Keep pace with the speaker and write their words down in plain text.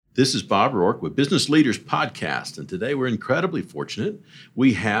This is Bob Rourke with Business Leaders Podcast, and today we're incredibly fortunate.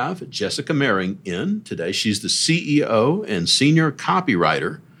 We have Jessica Mehring in today. She's the CEO and Senior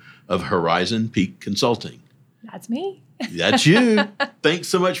Copywriter of Horizon Peak Consulting. That's me. That's you. Thanks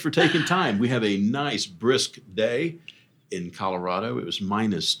so much for taking time. We have a nice, brisk day in Colorado. It was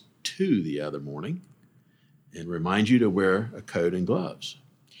 -2 the other morning. And remind you to wear a coat and gloves.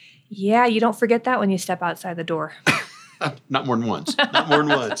 Yeah, you don't forget that when you step outside the door. Not more than once. Not more than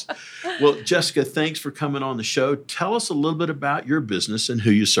once. Well, Jessica, thanks for coming on the show. Tell us a little bit about your business and who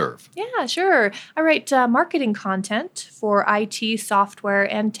you serve. Yeah, sure. I write marketing content for IT, software,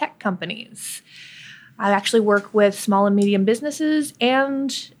 and tech companies. I actually work with small and medium businesses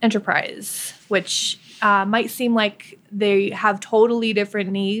and enterprise, which might seem like they have totally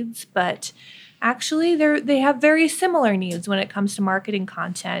different needs, but actually, they have very similar needs when it comes to marketing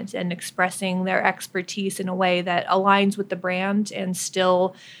content and expressing their expertise in a way that aligns with the brand and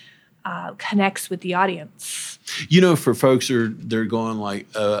still connects with the audience. You know, for folks they're going like,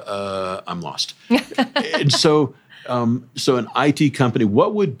 I'm lost. And so an IT company,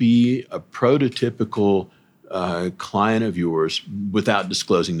 what would be a prototypical client of yours, without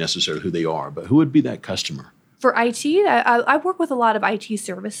disclosing necessarily who they are, but who would be that customer? For IT, I work with a lot of IT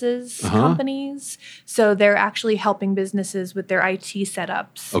services companies. So they're actually helping businesses with their IT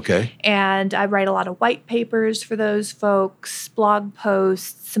setups. Okay. And I write a lot of white papers for those folks, blog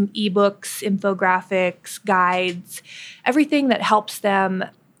posts, some ebooks, infographics, guides, everything that helps them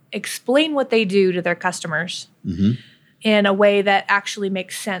explain what they do to their customers in a way that actually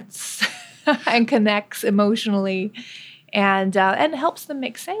makes sense and connects emotionally and helps them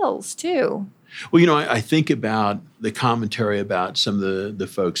make sales too. Well, you know, I think about the commentary about some of the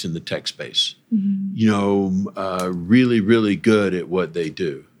folks in the tech space, really, really good at what they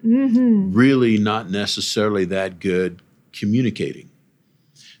do, really not necessarily that good communicating.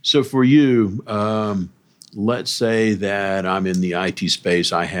 So for you, let's say that I'm in the IT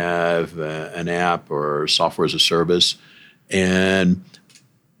space. I have an app or software as a service. And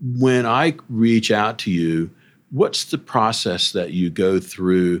when I reach out to you, what's the process that you go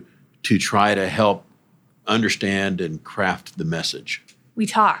through to try to help understand and craft the message? We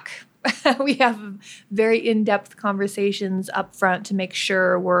talk. We have very in-depth conversations up front to make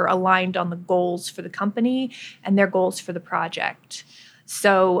sure we're aligned on the goals for the company and their goals for the project.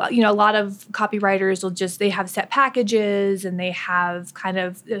 So, a lot of copywriters they have set packages and they have kind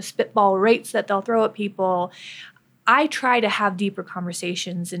of spitball rates that they'll throw at people. I try to have deeper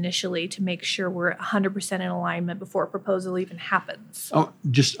conversations initially to make sure we're 100% in alignment before a proposal even happens. I want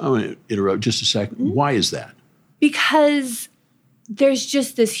to interrupt just a second. Why is that? Because there's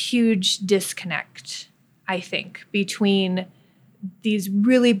just this huge disconnect, I think, between these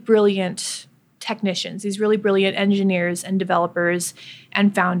really brilliant technicians, these really brilliant engineers and developers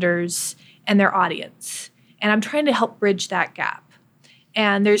and founders and their audience. And I'm trying to help bridge that gap.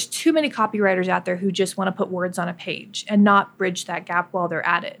 And there's too many copywriters out there who just want to put words on a page and not bridge that gap while they're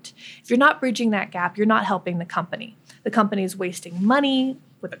at it. If you're not bridging that gap, you're not helping the company. The company is wasting money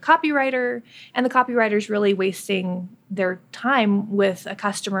with a copywriter, and the copywriter's really wasting their time with a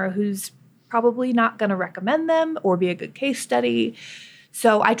customer who's probably not going to recommend them or be a good case study.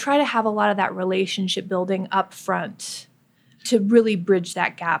 So I try to have a lot of that relationship building up front to really bridge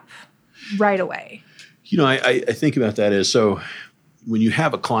that gap right away. I think about that as so when you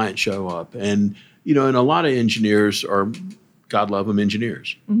have a client show up and a lot of engineers are, God love them,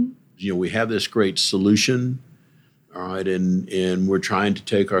 engineers. We have this great solution, all right, and we're trying to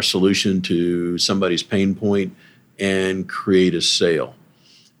take our solution to somebody's pain point and create a sale.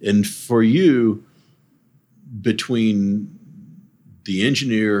 And for you, between the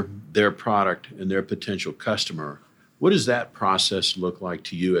engineer, their product, and their potential customer, what does that process look like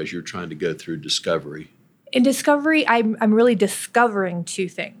to you as you're trying to go through discovery? In discovery, I'm really discovering two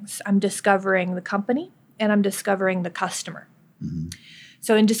things. I'm discovering the company and I'm discovering the customer.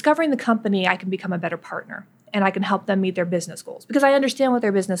 So in discovering the company, I can become a better partner and I can help them meet their business goals because I understand what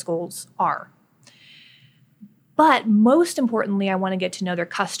their business goals are. But most importantly, I want to get to know their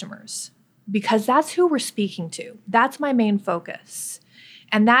customers because that's who we're speaking to. That's my main focus.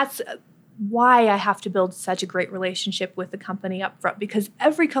 And that's why I have to build such a great relationship with the company up front because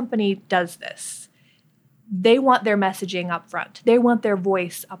every company does this. They want their messaging up front. They want their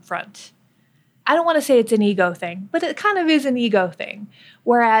voice up front. I don't want to say it's an ego thing, but it kind of is an ego thing.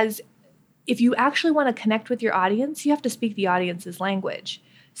 Whereas if you actually want to connect with your audience, you have to speak the audience's language.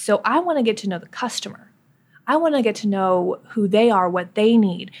 So I want to get to know the customer. I want to get to know who they are, what they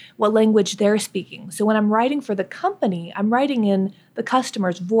need, what language they're speaking. So when I'm writing for the company, I'm writing in the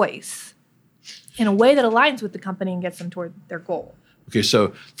customer's voice in a way that aligns with the company and gets them toward their goal. Okay,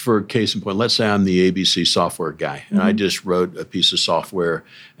 so for case in point, let's say I'm the ABC software guy, and I just wrote a piece of software,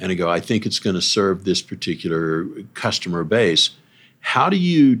 and I go, I think it's going to serve this particular customer base. How do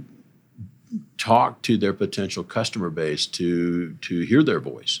you talk to their potential customer base to hear their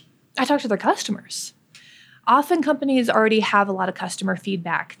voice? I talk to their customers. Often companies already have a lot of customer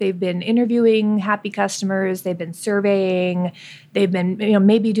feedback. They've been interviewing happy customers, they've been surveying, they've been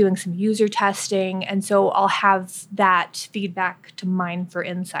maybe doing some user testing, and so I'll have that feedback to mine for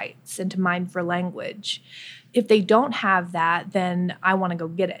insights and to mine for language. If they don't have that, then I want to go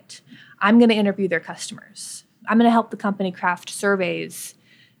get it. I'm going to interview their customers. I'm going to help the company craft surveys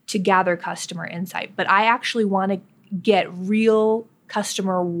to gather customer insight, but I actually want to get real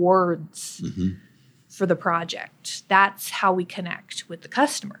customer words for the project. That's how we connect with the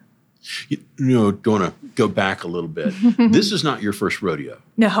customer. Going to go back a little bit. This is not your first rodeo.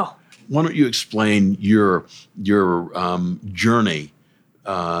 No. Why don't you explain your journey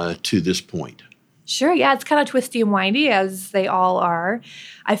to this point? Sure. Yeah, it's kind of twisty and windy, as they all are.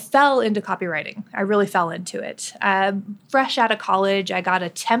 I fell into copywriting. I really fell into it. Fresh out of college, I got a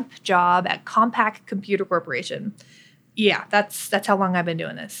temp job at Compaq Computer Corporation. Yeah, that's how long I've been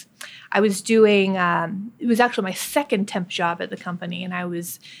doing this. I was doing, it was actually my second temp job at the company, and I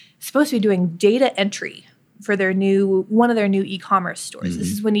was supposed to be doing data entry for one of their new e-commerce stores.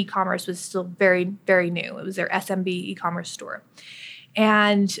 This is when e-commerce was still very, very new. It was their SMB e-commerce store.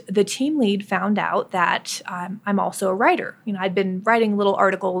 And the team lead found out that I'm also a writer. I'd been writing little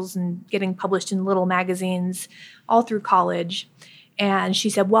articles and getting published in little magazines all through college. And she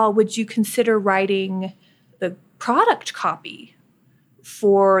said, well, would you consider writing the product copy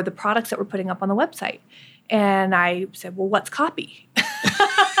for the products that we're putting up on the website? And I said, well, what's copy?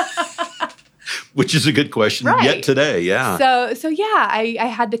 Which is a good question yet today, yeah. So yeah, I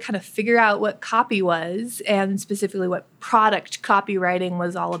had to kind of figure out what copy was and specifically what product copywriting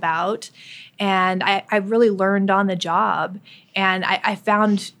was all about. And I really learned on the job. And I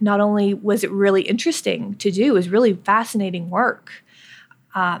found not only was it really interesting to do, it was really fascinating work.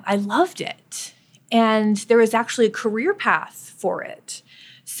 I loved it. And there was actually a career path for it.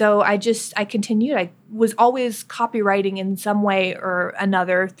 So I continued. I was always copywriting in some way or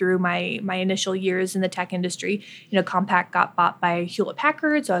another through my initial years in the tech industry. Compaq got bought by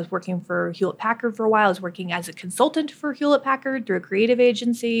Hewlett-Packard, so I was working for Hewlett-Packard for a while. I was working as a consultant for Hewlett-Packard through a creative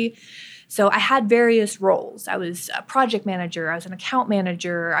agency. So I had various roles. I was a project manager. I was an account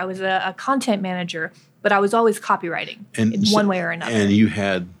manager. I was a content manager. But I was always copywriting in one way or another. And you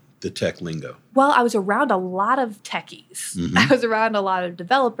had the tech lingo. Well, I was around a lot of techies. I was around a lot of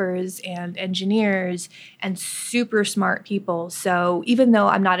developers and engineers and super smart people. So even though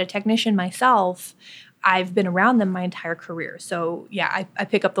I'm not a technician myself, I've been around them my entire career. So yeah, I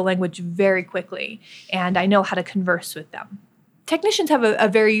pick up the language very quickly and I know how to converse with them. Technicians have a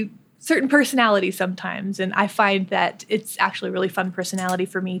very certain personality sometimes, and I find that it's actually a really fun personality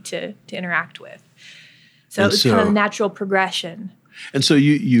for me to interact with. So it's kind of a natural progression. And so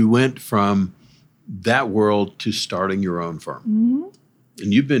you went from that world to starting your own firm.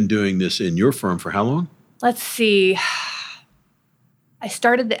 And you've been doing this in your firm for how long? Let's see. I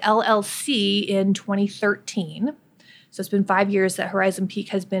started the LLC in 2013. So it's been 5 years that Horizon Peak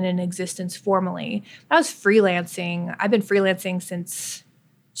has been in existence formally. I was freelancing. I've been freelancing since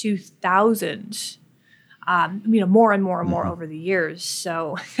 2000. More and more and more over the years.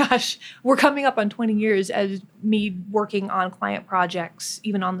 So, gosh, we're coming up on 20 years as me working on client projects,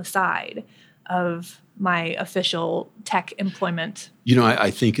 even on the side of my official tech employment.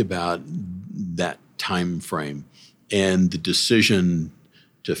 I think about that time frame and the decision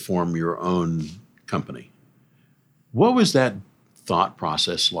to form your own company. What was that thought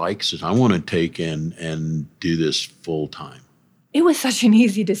process like? Says, I want to take and do this full time. It was such an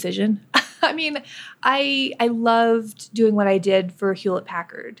easy decision. I mean, I loved doing what I did for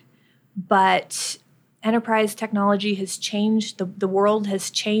Hewlett-Packard, but enterprise technology has changed. The world has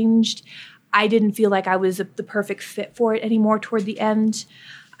changed. I didn't feel like I was the perfect fit for it anymore toward the end.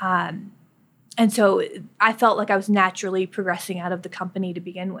 And so I felt like I was naturally progressing out of the company to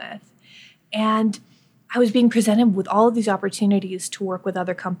begin with. And I was being presented with all of these opportunities to work with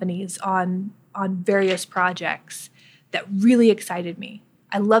other companies on various projects that really excited me.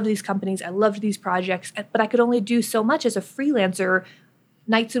 I loved these companies. I loved these projects, but I could only do so much as a freelancer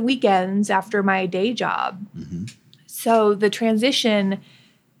nights and weekends after my day job. So the transition,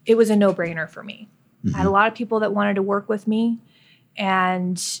 it was a no-brainer for me. I had a lot of people that wanted to work with me,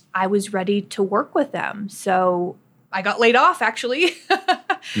 and I was ready to work with them. So I got laid off, actually,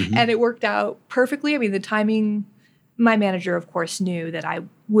 and it worked out perfectly. I mean, the timing My manager, of course, knew that I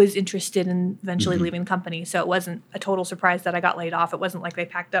was interested in eventually leaving the company. So it wasn't a total surprise that I got laid off. It wasn't like they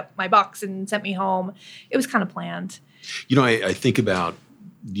packed up my box and sent me home. It was kind of planned. I think about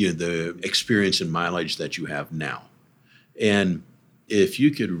the experience and mileage that you have now. And if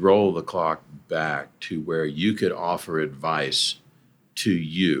you could roll the clock back to where you could offer advice to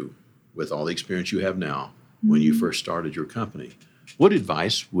you with all the experience you have now when you first started your company, what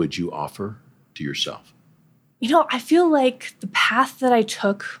advice would you offer to yourself? I feel like the path that I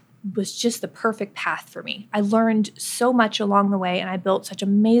took was just the perfect path for me. I learned so much along the way, and I built such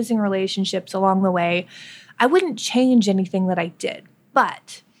amazing relationships along the way. I wouldn't change anything that I did.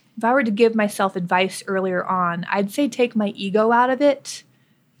 But if I were to give myself advice earlier on, I'd say take my ego out of it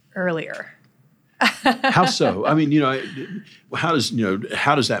earlier. How so? I mean, how does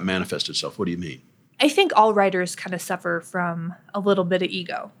that manifest itself? What do you mean? I think all writers kind of suffer from a little bit of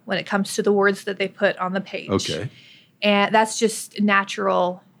ego when it comes to the words that they put on the page. Okay. And that's just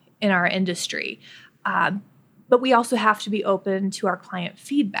natural in our industry. But we also have to be open to our client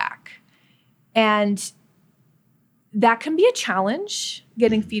feedback. And that can be a challenge,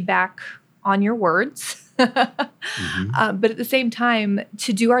 getting feedback on your words. But at the same time,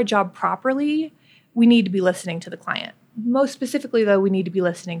 to do our job properly, we need to be listening to the client. Most specifically, though, we need to be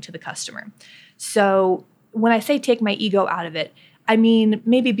listening to the customer. So when I say take my ego out of it, I mean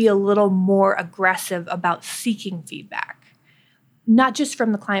maybe be a little more aggressive about seeking feedback, not just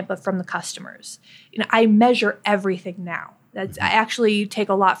from the client, but from the customers. I measure everything now. I actually take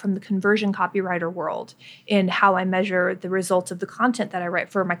a lot from the conversion copywriter world in how I measure the results of the content that I write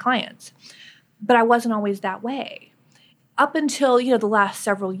for my clients. But I wasn't always that way. Up until, the last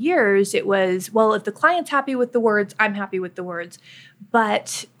several years, it was, well, if the client's happy with the words, I'm happy with the words.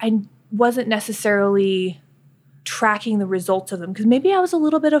 But I wasn't necessarily tracking the results of them because maybe I was a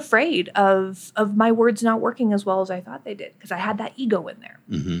little bit afraid of my words not working as well as I thought they did because I had that ego in there.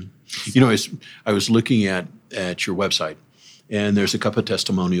 I was looking at your website, and there's a couple of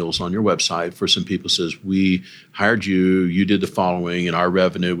testimonials on your website for some people who says, we hired you, you did the following, and our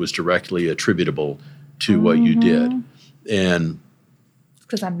revenue was directly attributable to what you did. And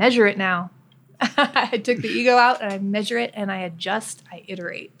because I measure it now. I took the ego out and I measure it and I adjust, I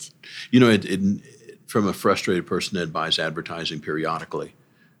iterate. From a frustrated person that buys advertising periodically,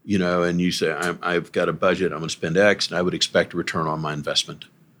 and you say, I've got a budget, I'm going to spend X, and I would expect a return on my investment.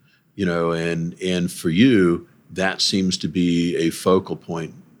 And for you, that seems to be a focal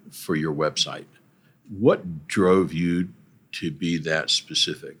point for your website. What drove you to be that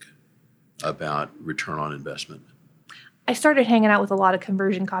specific about return on investment? I started hanging out with a lot of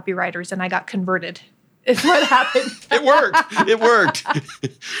conversion copywriters and I got converted. Is what happened. It worked.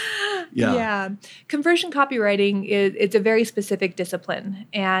 Yeah. Conversion copywriting it's a very specific discipline.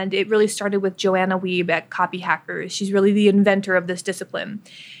 And it really started with Joanna Wiebe at Copy Hackers. She's really the inventor of this discipline.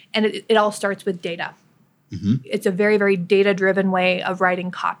 And it all starts with data. It's a very, very data-driven way of writing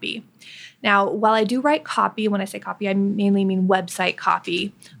copy. Now, while I do write copy, when I say copy, I mainly mean website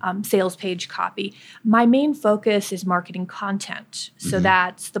copy, sales page copy. My main focus is marketing content. So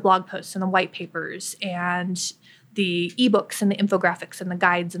that's the blog posts and the white papers and the ebooks and the infographics and the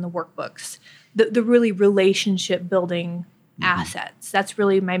guides and the workbooks, the really relationship building assets. That's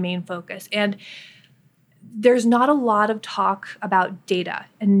really my main focus. And there's not a lot of talk about data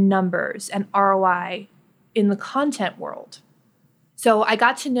and numbers and ROI in the content world. So I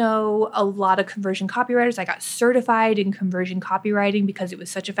got to know a lot of conversion copywriters. I got certified in conversion copywriting because it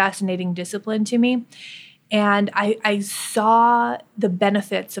was such a fascinating discipline to me. And I saw the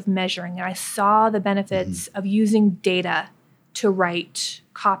benefits of measuring, and I saw the benefits of using data to write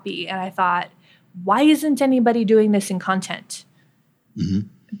copy. And I thought, why isn't anybody doing this in content?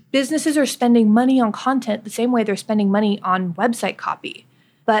 Businesses are spending money on content the same way they're spending money on website copy.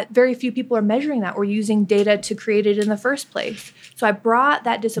 But very few people are measuring that or using data to create it in the first place. So I brought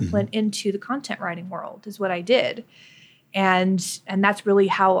that discipline into the content writing world is what I did. And that's really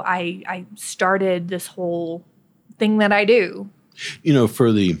how I started this whole thing that I do.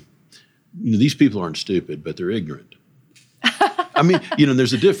 These people aren't stupid, but they're ignorant. I mean,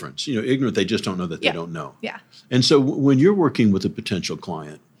 there's a difference. Ignorant, they just don't know that they don't know. Yeah. And so when you're working with a potential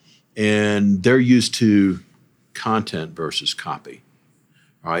client and they're used to content versus copy,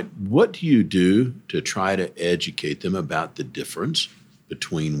 all right, what do you do to try to educate them about the difference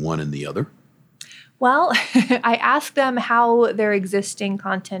between one and the other? Well, I ask them how their existing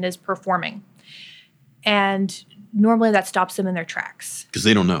content is performing. And normally that stops them in their tracks. Because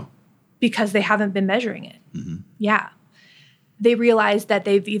they don't know. Because they haven't been measuring it. Yeah. They realize that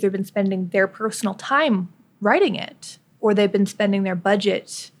they've either been spending their personal time writing it, or they've been spending their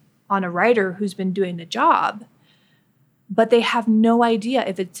budget on a writer who's been doing the job. but they have no idea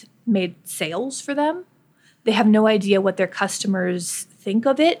if it's made sales for them. They have no idea what their customers think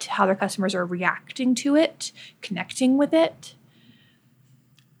of it, how their customers are reacting to it, connecting with it.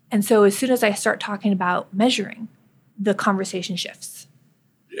 And so as soon as I start talking about measuring, the conversation shifts.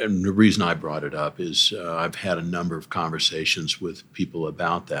 And the reason I brought it up is I've had a number of conversations with people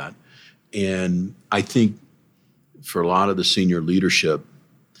about that. And I think for a lot of the senior leadership,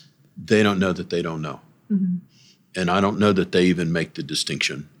 they don't know that they don't know. Mm-hmm. And I don't know that they even make the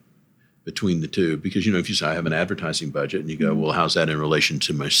distinction between the two. Because, if you say I have an advertising budget and you go, well, how's that in relation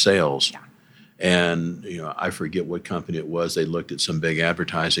to my sales? Yeah. And, I forget what company it was. They looked at some big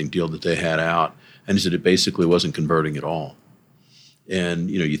advertising deal that they had out and said it basically wasn't converting at all. And,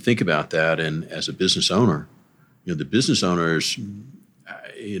 you think about that. And as a business owner, the business owners,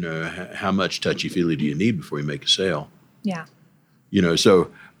 how much touchy-feely do you need before you make a sale? Yeah. So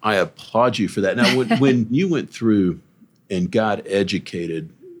I applaud you for that. Now, when you went through and got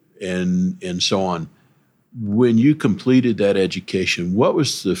educated and so on, when you completed that education, what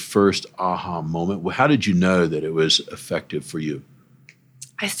was the first aha moment? How did you know that it was effective for you?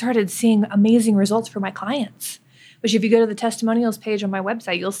 I started seeing amazing results for my clients. Which if you go to the testimonials page on my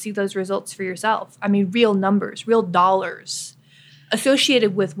website, you'll see those results for yourself. I mean, real numbers, real dollars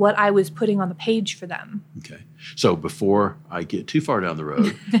associated with what I was putting on the page for them. Okay. So before I get too far down the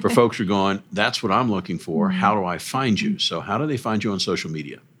road, for folks who are going, that's what I'm looking for. Mm-hmm. How do I find you? So how do they find you on social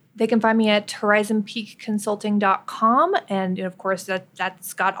media? They can find me at horizonpeakconsulting.com. And of course,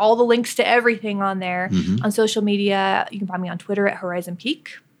 that's got all the links to everything on there. Mm-hmm. On social media, you can find me on Twitter at Horizon Peak.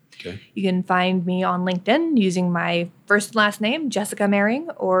 Okay. You can find me on LinkedIn using my first and last name, Jessica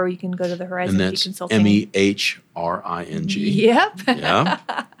Mehring, or you can go to the Horizon Peak Consulting. And that's Mehring. Yep. Yeah.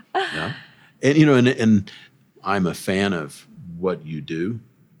 Yeah. And, and I'm a fan of what you do,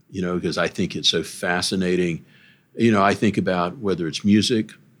 because I think it's so fascinating. I think about whether it's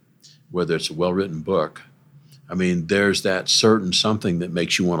music, whether it's a well-written book. I mean, there's that certain something that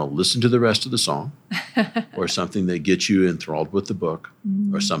makes you want to listen to the rest of the song, or something that gets you enthralled with the book,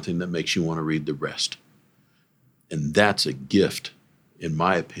 or something that makes you want to read the rest. And that's a gift, in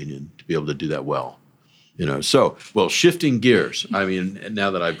my opinion, to be able to do that well. So, shifting gears. I mean,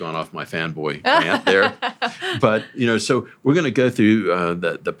 now that I've gone off my fanboy rant there, but, so we're going to go through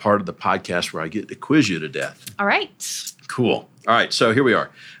the part of the podcast where I get to quiz you to death. All right. Cool. All right, so here we are.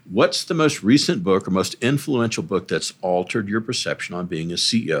 What's the most recent book or most influential book that's altered your perception on being a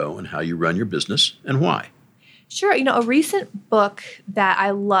CEO and how you run your business, and why? Sure. A recent book that I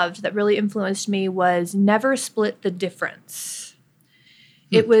loved that really influenced me was Never Split the Difference.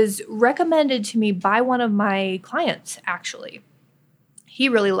 It was recommended to me by one of my clients, actually. He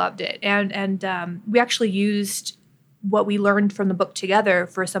really loved it. And we actually used what we learned from the book together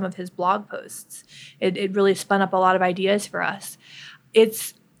for some of his blog posts. It really spun up a lot of ideas for us.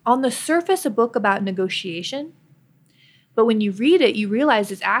 It's on the surface a book about negotiation, but when you read it, you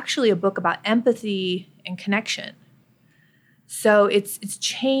realize it's actually a book about empathy and connection. So it's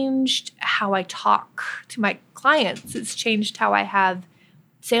changed how I talk to my clients. It's changed how I have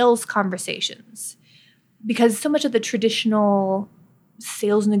sales conversations, because so much of the traditional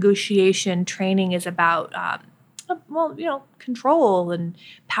sales negotiation training is about control and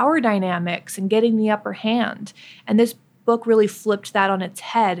power dynamics and getting the upper hand. And this book really flipped that on its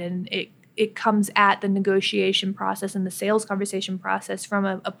head, and it comes at the negotiation process and the sales conversation process from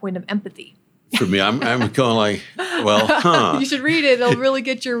a point of empathy. For me, I'm going like, well, You should read it. It'll really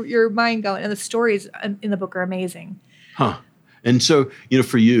get your mind going. And the stories in the book are amazing. And so,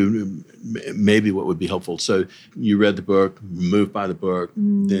 for you, maybe what would be helpful. So you read the book, moved by the book,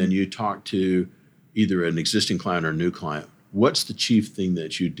 then you talked to either an existing client or a new client. What's the chief thing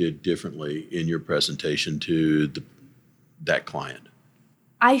that you did differently in your presentation to that client?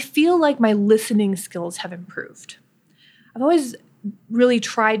 I feel like my listening skills have improved. I've always really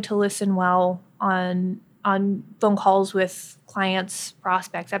tried to listen well on phone calls with clients,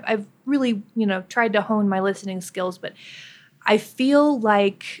 prospects. I've really, tried to hone my listening skills, but I feel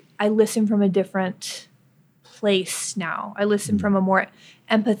like I listen from a different place now. I listen from a more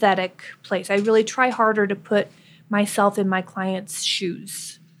empathetic place. I really try harder to put myself in my client's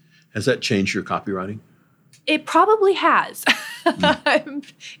shoes. Has that changed your copywriting? It probably has.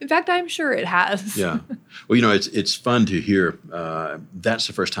 In fact, I'm sure it has. Yeah. Well, it's fun to hear. That's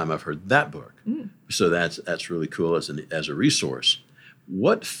the first time I've heard that book. So that's really cool as a resource.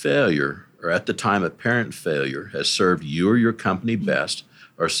 What failure, or at the time apparent failure, has served you or your company best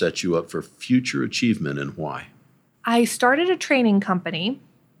or set you up for future achievement, and why? I started a training company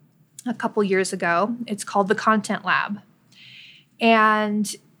a couple years ago. It's called the Content Lab.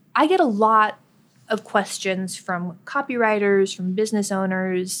 And I get a lot of questions from copywriters, from business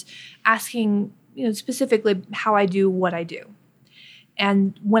owners, asking, specifically how I do what I do.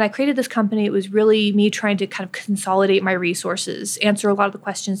 And when I created this company, it was really me trying to kind of consolidate my resources, answer a lot of the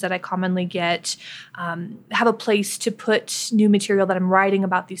questions that I commonly get, have a place to put new material that I'm writing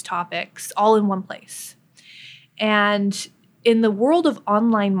about these topics, all in one place. And in the world of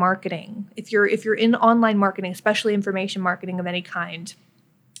online marketing, if you're in online marketing, especially information marketing of any kind,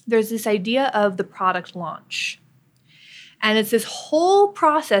 there's this idea of the product launch. And it's this whole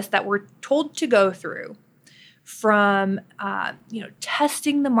process that we're told to go through from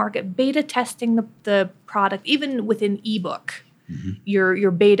testing the market, beta testing the product, even within ebook. Mm-hmm.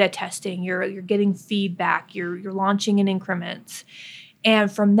 You're beta testing, you're getting feedback, you're launching in increments.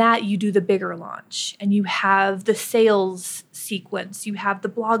 And from that, you do the bigger launch, and you have the sales sequence. You have the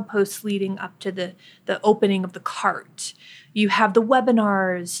blog posts leading up to the opening of the cart. You have the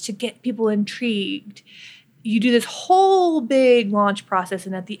webinars to get people intrigued. You do this whole big launch process,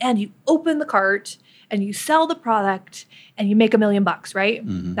 and at the end, you open the cart and you sell the product, and you make $1 million, right?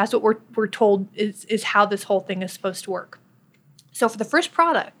 Mm-hmm. That's what we're told is how this whole thing is supposed to work. So for the first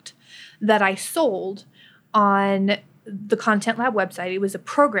product that I sold on the Content Lab website, it was a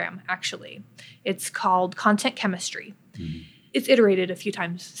program, actually. It's called Content Chemistry. Mm-hmm. It's iterated a few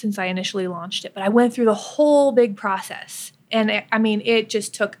times since I initially launched it, but I went through the whole big process. And it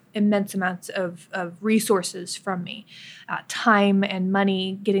just took immense amounts of resources from me, time and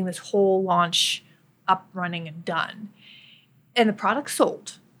money, getting this whole launch up, running, and done. And the product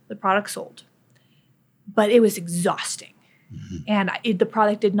sold. But it was exhausting. Mm-hmm. And the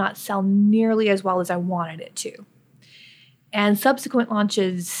product did not sell nearly as well as I wanted it to. And subsequent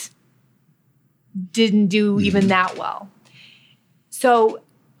launches didn't do even that well. So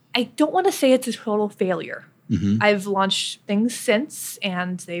I don't want to say it's a total failure. Mm-hmm. I've launched things since,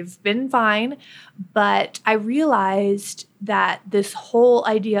 and they've been fine. But I realized that this whole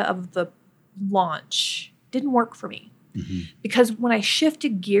idea of the launch didn't work for me. Mm-hmm. Because when I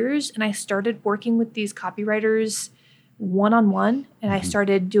shifted gears and I started working with these copywriters one-on-one, and I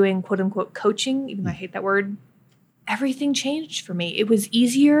started doing quote-unquote coaching, even though I hate that word, everything changed for me. It was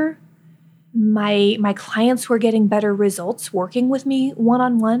easier. My clients were getting better results working with me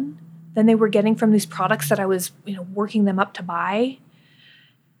one-on-one than they were getting from these products that I was, working them up to buy.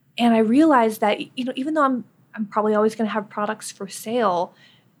 And I realized that, even though I'm probably always going to have products for sale,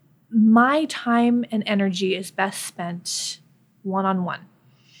 my time and energy is best spent one-on-one.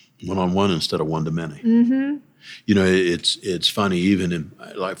 One-on-one instead of one-to-many. Mm-hmm. It's funny, even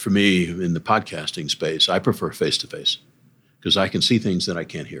for me in the podcasting space, I prefer face-to-face because I can see things that I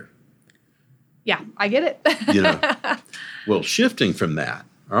can't hear. Yeah, I get it. Well, shifting from that.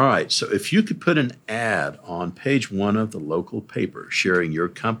 All right, so if you could put an ad on page 1 of the local paper sharing your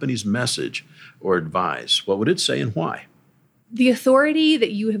company's message or advice, what would it say and why? The authority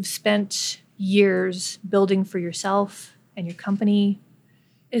that you have spent years building for yourself and your company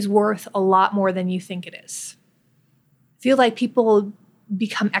is worth a lot more than you think it is. I feel like people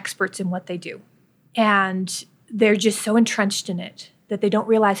become experts in what they do, and they're just so entrenched in it that they don't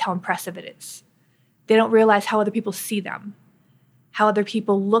realize how impressive it is. They don't realize how other people see them, how other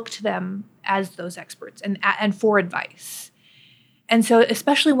people look to them as those experts and for advice. And so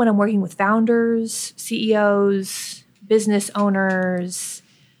especially when I'm working with founders, CEOs, business owners,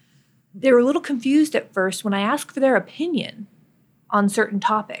 they were a little confused at first when I asked for their opinion on certain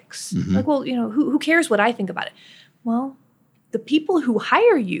topics. Mm-hmm. Like, well, who cares what I think about it? Well, the people who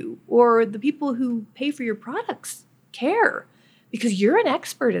hire you or the people who pay for your products care because you're an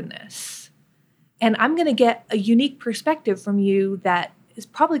expert in this. And I'm going to get a unique perspective from you that is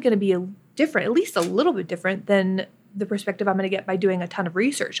probably going to be different, at least a little bit different than the perspective I'm going to get by doing a ton of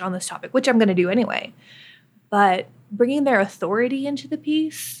research on this topic, which I'm going to do anyway. But bringing their authority into the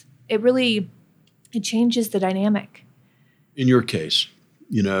piece, it changes the dynamic. In your case,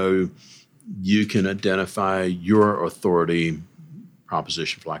 you can identify your authority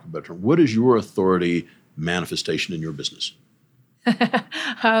proposition, for lack of a better term. What is your authority manifestation in your business?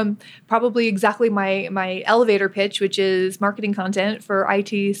 Probably exactly my elevator pitch, which is marketing content for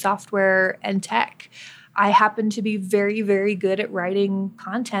IT, software, and tech. I happen to be very, very good at writing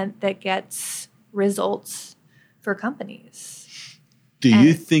content that gets results for companies. Do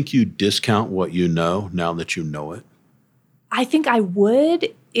you think you discount what you know now that you know it? I think I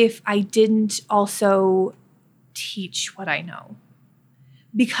would if I didn't also teach what I know.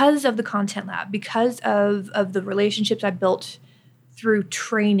 Because of the Content Lab, because of the relationships I built through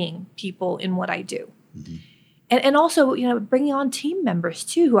training people in what I do. Mm-hmm. And also, bringing on team members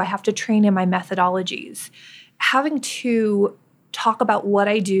too, who I have to train in my methodologies. Having to talk about what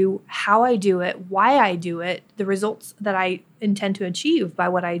I do, how I do it, why I do it, the results that I intend to achieve by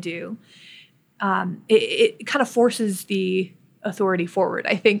what I do, it kind of forces the authority forward,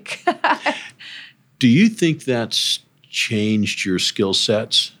 I think. Do you think that's changed your skill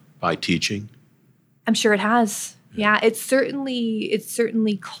sets by teaching? I'm sure it has. Yeah, it's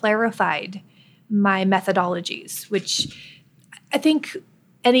certainly clarified my methodologies, which I think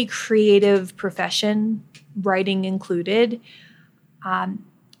any creative profession, writing included,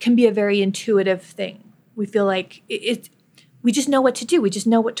 can be a very intuitive thing. We feel like we just know what to do. We just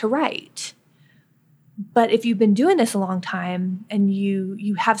know what to write. But if you've been doing this a long time and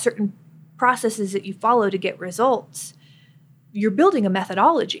you have certain processes that you follow to get results, you're building a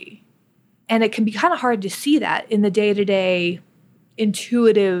methodology. And it can be kind of hard to see that in the day-to-day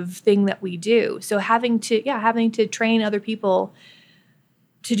intuitive thing that we do. So having to train other people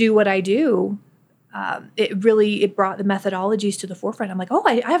to do what I do, it brought the methodologies to the forefront. I'm like, oh,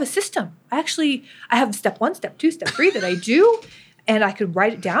 I have a system. I have step 1, step 2, step 3 that I do, and I could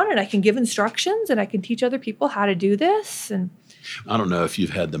write it down, and I can give instructions, and I can teach other people how to do this. And I don't know if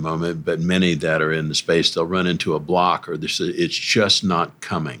you've had the moment, but many that are in the space, they'll run into a block or it's just not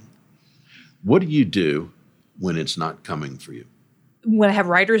coming. What do you do when it's not coming for you? When I have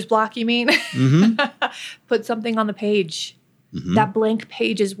writer's block, you mean? Mm-hmm. Put something on the page. Mm-hmm. That blank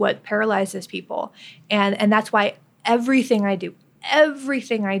page is what paralyzes people. And that's why everything I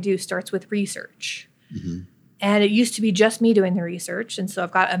do starts with research. Mm-hmm. And it used to be just me doing the research. And so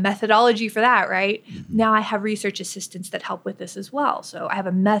I've got a methodology for that, right? Mm-hmm. Now I have research assistants that help with this as well. So I have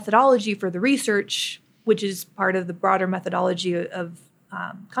a methodology for the research, which is part of the broader methodology of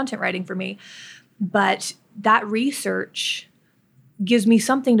content writing for me. But that research gives me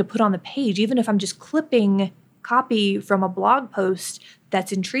something to put on the page, even if I'm just clipping copy from a blog post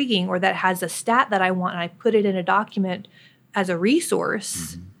that's intriguing or that has a stat that I want, and I put it in a document as a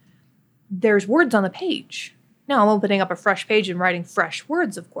resource. Mm-hmm. There's words on the page. Now I'm opening up a fresh page and writing fresh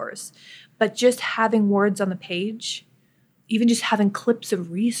words, of course, but just having words on the page, even just having clips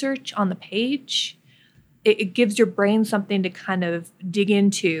of research on the page, it gives your brain something to kind of dig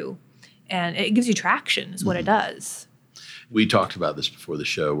into, and it gives you traction is what it does. We talked about this before the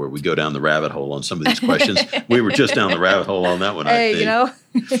show where we go down the rabbit hole on some of these questions. We were just down the rabbit hole on that one, I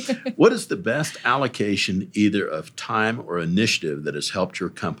think. What is the best allocation either of time or initiative that has helped your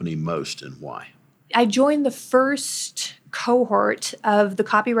company most, and why? I joined the first cohort of the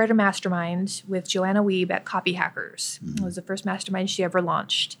Copywriter Mastermind with Joanna Wiebe at Copy Hackers. Mm-hmm. It was the first mastermind she ever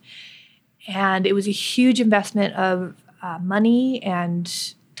launched. And it was a huge investment of money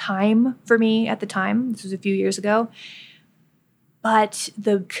and time for me at the time. This was a few years ago. But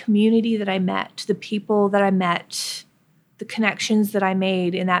the community that I met, the people that I met, the connections that I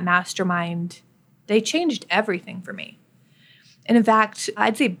made in that mastermind, they changed everything for me. And in fact,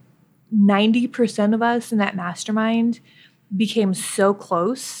 I'd say 90% of us in that mastermind became so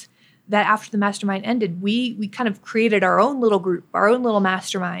close that after the mastermind ended, we kind of created our own little group, our own little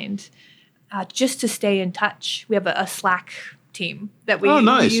mastermind, just to stay in touch. We have a Slack team that we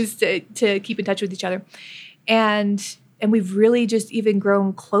use to keep in touch with each other. And we've really just even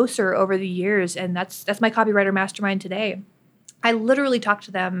grown closer over the years. And that's my Copywriter Mastermind today. I literally talk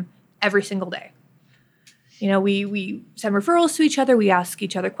to them every single day. You know, we send referrals to each other. We ask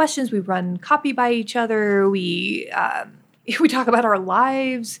each other questions. We run copy by each other. We talk about our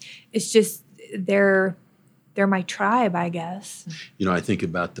lives. It's just they're my tribe, I guess. You know, I think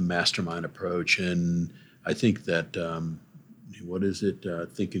about the mastermind approach, and I think that what is it?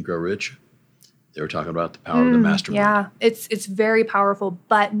 Think and Grow Rich. They were talking about the power of the mastermind. Yeah, it's very powerful,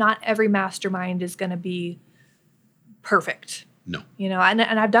 but not every mastermind is going to be perfect. No, you know, and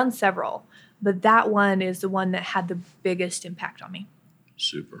I've done several. But that one is the one that had the biggest impact on me.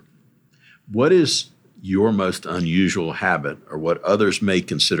 Super. What is your most unusual habit, or what others may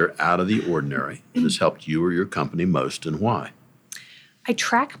consider out of the ordinary, that has helped you or your company most, and why? I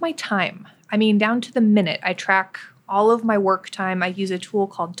track my time. I mean, down to the minute. I track all of my work time. I use a tool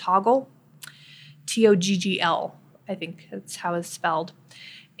called Toggl, Toggl. I think that's how it's spelled.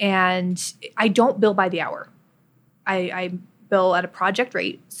 And I don't bill by the hour. I bill at a project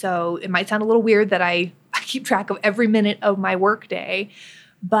rate. So it might sound a little weird that I keep track of every minute of my workday,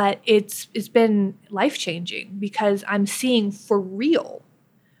 but it's been life-changing because I'm seeing for real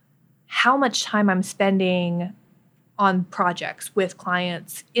how much time I'm spending on projects with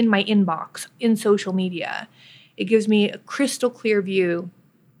clients, in my inbox, in social media. It gives me a crystal clear view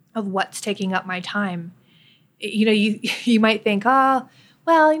of what's taking up my time. You know, you might think,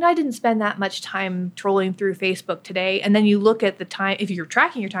 well, you know, I didn't spend that much time trolling through Facebook today. And then you look at the time, if you're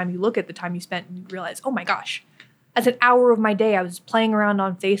tracking your time, you look at the time you spent and you realize, oh my gosh, As an hour of my day, I was playing around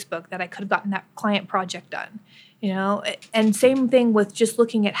on Facebook that I could have gotten that client project done, And same thing with just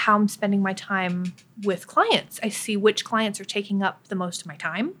looking at how I'm spending my time with clients. I see which clients are taking up the most of my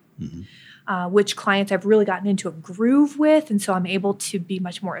time, which clients I've really gotten into a groove with, and so I'm able to be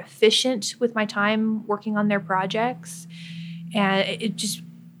much more efficient with my time working on their projects. And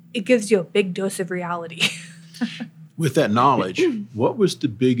it gives you a big dose of reality. With that knowledge, what was the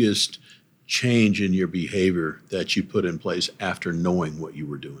biggest change in your behavior that you put in place after knowing what you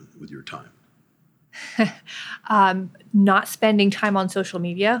were doing with your time? Not spending time on social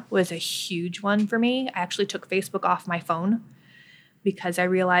media was a huge one for me. I actually took Facebook off my phone because I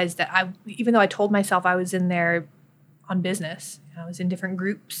realized that even though I told myself I was in there on business, I was in different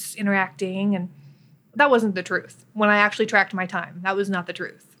groups interacting, and that wasn't the truth. When I actually tracked my time, that was not the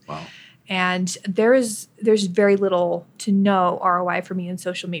truth. Wow. And there's very little to no ROI for me in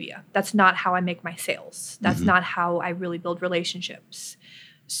social media. That's not how I make my sales. That's not how I really build relationships.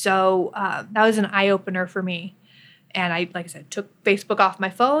 So that was an eye-opener for me. And like I said, took Facebook off my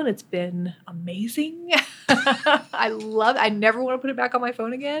phone. It's been amazing. I never want to put it back on my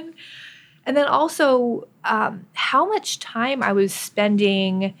phone again. And then also how much time I was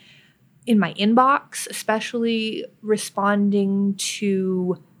spending in my inbox, especially responding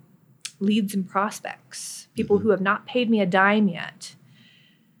to leads and prospects, people who have not paid me a dime yet.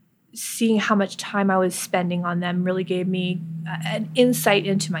 Seeing how much time I was spending on them really gave me an insight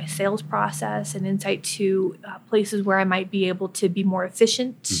into my sales process, an insight to places where I might be able to be more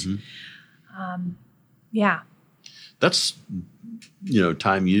efficient. Yeah. That's,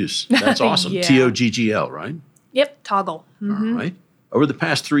 time use. That's awesome. Yeah. TOGGL, right? Yep. Toggle. All right. Over the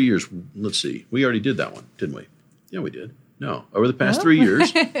past 3 years, let's see. We already did that one, didn't we? Yeah, we did. No. Over the past 3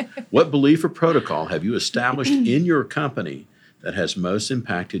 years, what belief or protocol have you established in your company that has most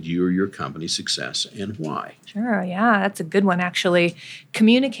impacted you or your company's success, and why? Sure. Yeah, that's a good one, actually.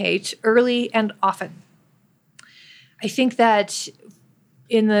 Communicate early and often. I think that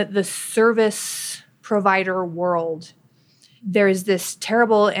in the service provider world, there is this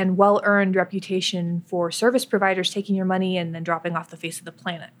terrible and well-earned reputation for service providers taking your money and then dropping off the face of the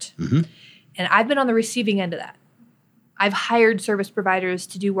planet. And I've been on the receiving end of that. I've hired service providers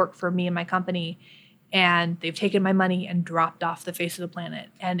to do work for me and my company, and they've taken my money and dropped off the face of the planet.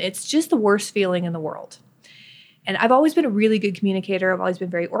 And it's just the worst feeling in the world. And I've always been a really good communicator. I've always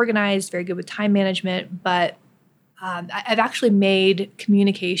been very organized, very good with time management, but I've actually made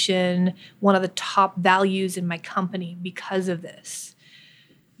communication one of the top values in my company because of this.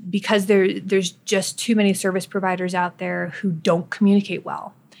 Because there's just too many service providers out there who don't communicate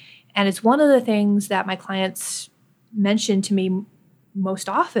well. And it's one of the things that my clients mention to me most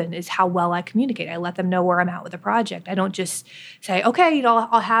often is how well I communicate. I let them know where I'm at with a project. I don't just say, okay,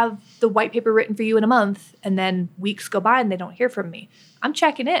 I'll have the white paper written for you in a month, and then weeks go by and they don't hear from me. I'm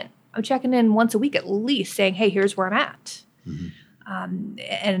checking in. I'm checking in once a week at least, saying, hey, here's where I'm at.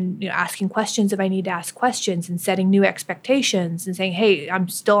 And asking questions if I need to ask questions, and setting new expectations and saying, hey, I'm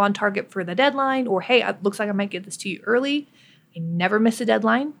still on target for the deadline, or hey, it looks like I might get this to you early. I never miss a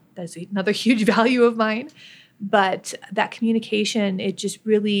deadline. That's another huge value of mine. But that communication,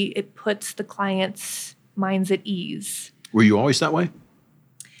 it puts the client's minds at ease. Were you always that way?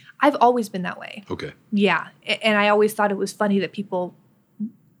 I've always been that way. Okay. Yeah. And I always thought it was funny that people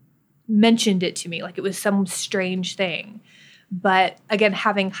mentioned it to me, like it was some strange thing. But again,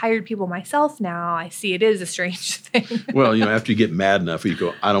 having hired people myself now, I see it is a strange thing. Well, after you get mad enough, you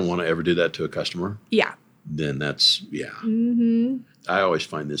go, I don't want to ever do that to a customer. Yeah. Then that's, yeah. I always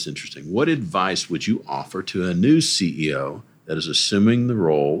find this interesting. What advice would you offer to a new CEO that is assuming the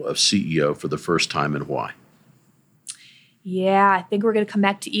role of CEO for the first time, and why? Yeah, I think we're going to come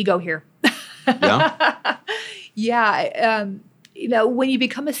back to ego here. Yeah? Yeah. When you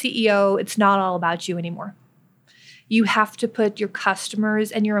become a CEO, it's not all about you anymore. You have to put your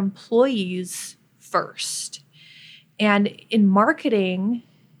customers and your employees first. And in marketing,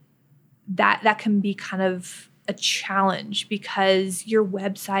 that can be kind of a challenge because your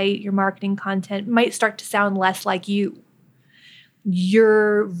website, your marketing content might start to sound less like you.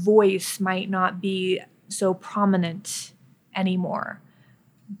 Your voice might not be so prominent anymore.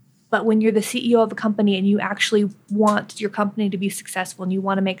 But when you're the CEO of a company and you actually want your company to be successful and you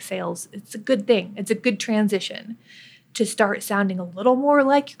want to make sales, it's a good thing. It's a good transition to start sounding a little more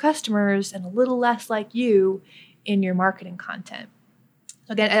like your customers and a little less like you in your marketing content.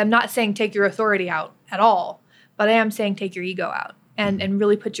 Again, I'm not saying take your authority out at all, but I am saying take your ego out and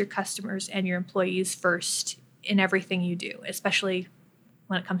really put your customers and your employees first in everything you do, especially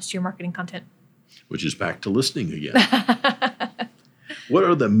when it comes to your marketing content. Which is back to listening again. What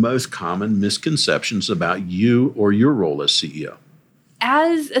are the most common misconceptions about you or your role as CEO?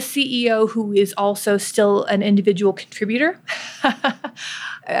 As a CEO who is also still an individual contributor,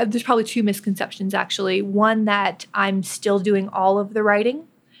 there's probably two misconceptions, actually. One, that I'm still doing all of the writing,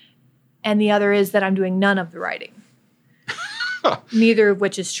 and the other is that I'm doing none of the writing. Neither of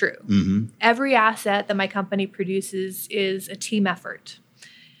which is true. Mm-hmm. Every asset that my company produces is a team effort.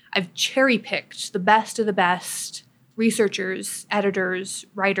 I've cherry-picked the best of the best researchers, editors,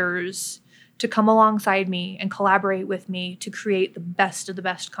 writers to come alongside me and collaborate with me to create the best of the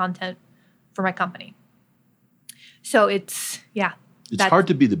best content for my company. So it's hard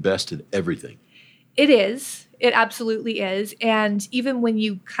to be the best at everything. It is. It absolutely is. And even when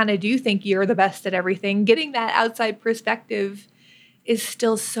you kind of do think you're the best at everything, getting that outside perspective is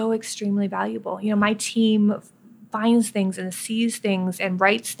still so extremely valuable. My team finds things and sees things and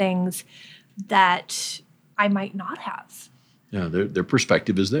writes things that I might not have. Yeah, their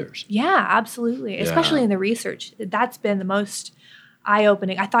perspective is theirs. Yeah, absolutely. Yeah. Especially in the research. That's been the most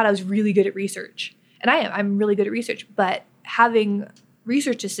eye-opening. I thought I was really good at research. And I am. I'm really good at research. But having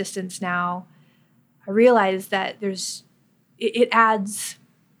research assistants now, I realize that it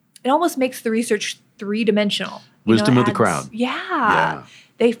almost makes the research three-dimensional. Wisdom of the crowd. Yeah.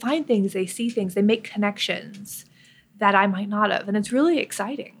 They find things, they see things, they make connections that I might not have. And it's really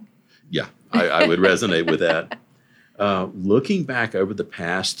exciting. Yeah, I would resonate with that. Looking back over the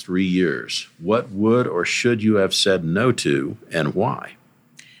past 3 years, what would or should you have said no to and why?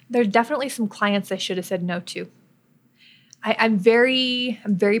 There's definitely some clients I should have said no to. I'm very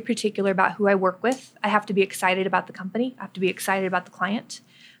particular about who I work with. I have to be excited about the company. I have to be excited about the client.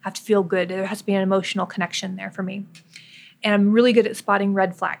 I have to feel good. There has to be an emotional connection there for me. And I'm really good at spotting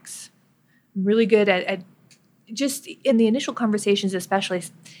red flags. I'm really good at just in the initial conversations, especially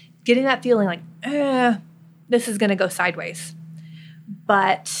getting that feeling like, this is going to go sideways.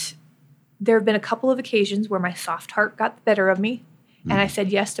 But there have been a couple of occasions where my soft heart got the better of me, and I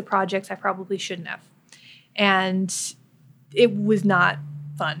said yes to projects I probably shouldn't have. And it was not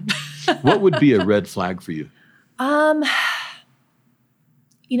fun. What would be a red flag for you?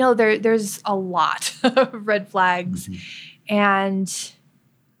 There's a lot of red flags, and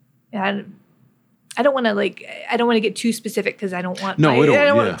I don't want to get too specific because I don't want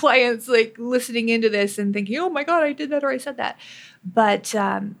want clients listening into this and thinking, oh my God, I did that or I said that. But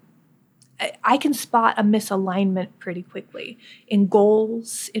I can spot a misalignment pretty quickly in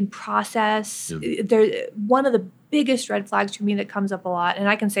goals, in process. Yeah. One of the biggest red flags for me that comes up a lot, and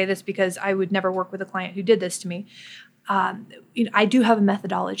I can say this because I would never work with a client who did this to me. I do have a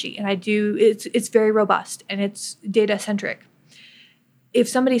methodology, and it's very robust and it's data centric. If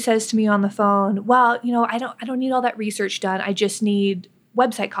somebody says to me on the phone, well, I don't need all that research done. I just need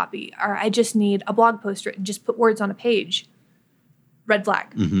website copy, or I just need a blog post written, just put words on a page. Red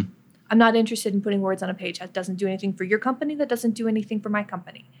flag. Mm-hmm. I'm not interested in putting words on a page. That doesn't do anything for your company. That doesn't do anything for my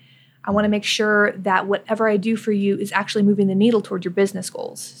company. I want to make sure that whatever I do for you is actually moving the needle toward your business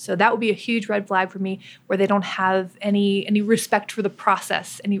goals. So that would be a huge red flag for me, where they don't have any respect for the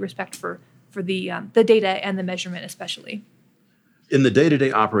process, any respect for the data and the measurement especially. In the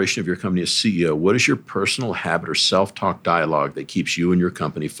day-to-day operation of your company as CEO, what is your personal habit or self-talk dialogue that keeps you and your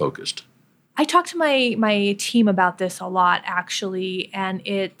company focused? I talk to my team about this a lot, actually, and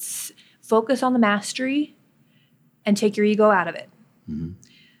it's focus on the mastery and take your ego out of it. Mm-hmm.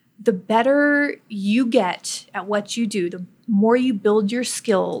 The better you get at what you do, the more you build your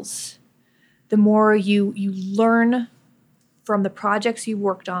skills, the more you learn from the projects you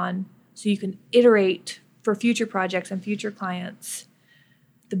worked on so you can iterate for future projects and future clients,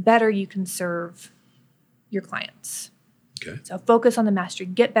 the better you can serve your clients. Okay. So focus on the mastery.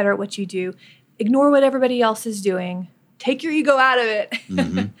 Get better at what you do. Ignore what everybody else is doing. Take your ego out of it,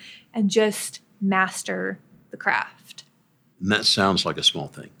 mm-hmm. and just master the craft. And that sounds like a small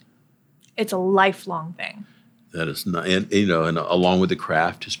thing. It's a lifelong thing. That is not, and along with the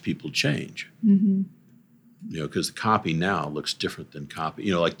craft is people change. Mm-hmm. Because the copy now looks different than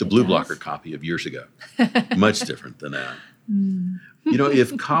copy, like the Blue Blocker copy of years ago. Much different than that. Mm.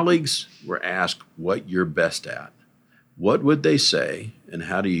 If colleagues were asked what you're best at, what would they say, and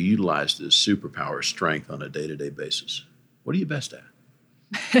how do you utilize this superpower strength on a day-to-day basis? What are you best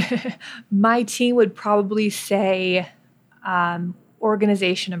at? My team would probably say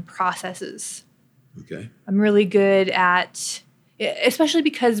organization and processes. Okay. I'm really good at, especially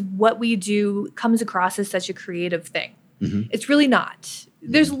because what we do comes across as such a creative thing. Mm-hmm. It's really not.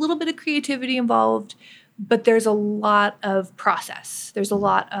 There's a little bit of creativity involved, but there's a lot of process. There's a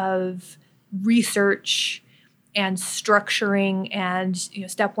lot of research and structuring and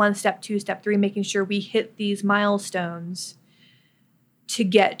step 1, step 2, step 3, making sure we hit these milestones. to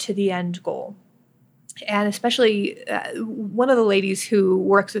get to the end goal. And especially one of the ladies who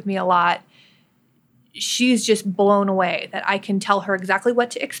works with me a lot, she's just blown away that I can tell her exactly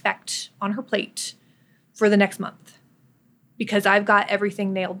what to expect on her plate for the next month, because I've got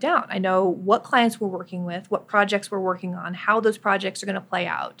everything nailed down. I know what clients we're working with, what projects we're working on, how those projects are going to play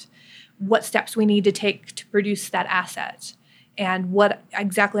out, what steps we need to take to produce that asset, and what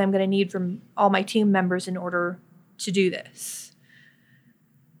exactly I'm going to need from all my team members in order to do this.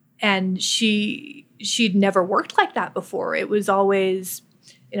 And she'd never worked like that before. It was always,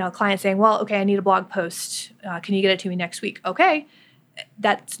 a client saying, well, okay, I need a blog post. Can you get it to me next week? Okay.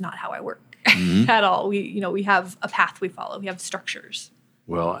 That's not how I work at all. We have a path we follow. We have structures.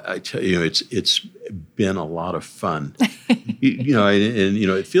 Well, I tell you, it's been a lot of fun.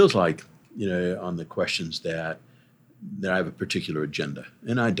 It feels like, on the questions that I have a particular agenda,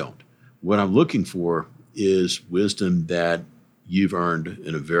 and I don't. What I'm looking for is wisdom that you've earned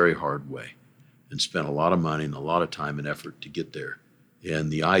in a very hard way and spent a lot of money and a lot of time and effort to get there. And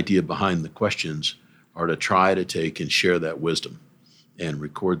the idea behind the questions are to try to take and share that wisdom and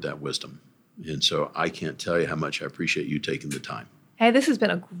record that wisdom. And so I can't tell you how much I appreciate you taking the time. Hey, this has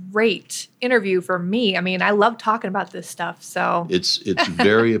been a great interview for me. I mean, I love talking about this stuff. So it's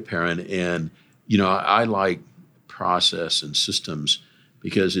very apparent. And, I like process and systems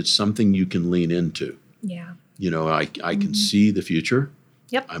because it's something you can lean into. Yeah. I can see the future.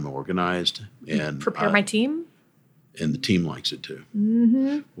 Yep. I'm organized and prepare my team. And the team likes it too.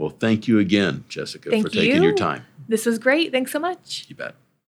 Mm-hmm. Well, thank you again, Jessica, for taking your time. This was great. Thanks so much. You bet.